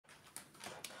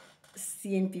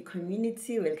CNP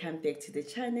community, welcome back to the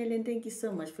channel and thank you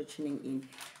so much for tuning in.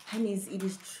 Honeys, it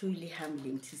is truly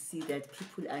humbling to see that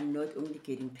people are not only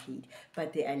getting paid,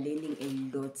 but they are learning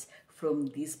a lot from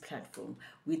this platform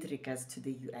with regards to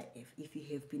the UIF. If you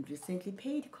have been recently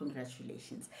paid,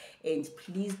 congratulations. And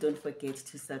please don't forget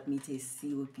to submit a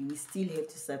COP. We still have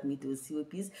to submit those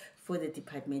COPs for the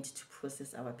department to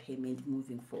process our payment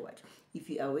moving forward. If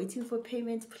you are waiting for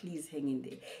payment, please hang in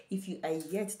there. If you are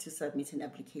yet to submit an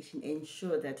application,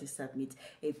 ensure that you submit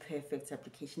a perfect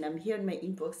application. I'm here in my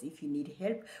inbox if you need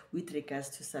help with regards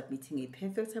to submitting a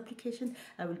perfect application.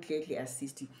 I will gladly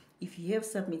assist you. If you have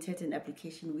submitted an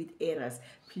application with errors,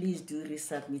 please do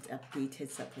resubmit updated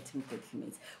supporting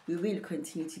documents. We will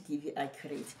continue to give you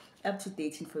accurate,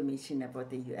 up-to-date information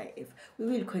about the UIF. We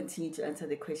will continue to answer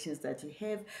the questions that you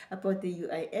have about the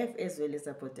UIF as well as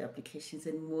about the applications,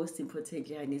 and most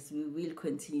importantly, Hannes, we will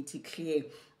continue to clear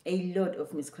a lot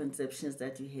of misconceptions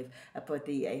that you have about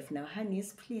the UIF. Now,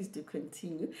 Hannes, please do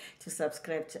continue to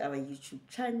subscribe to our YouTube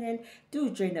channel. Do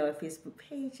join our Facebook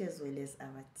page as well as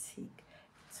our TikTok.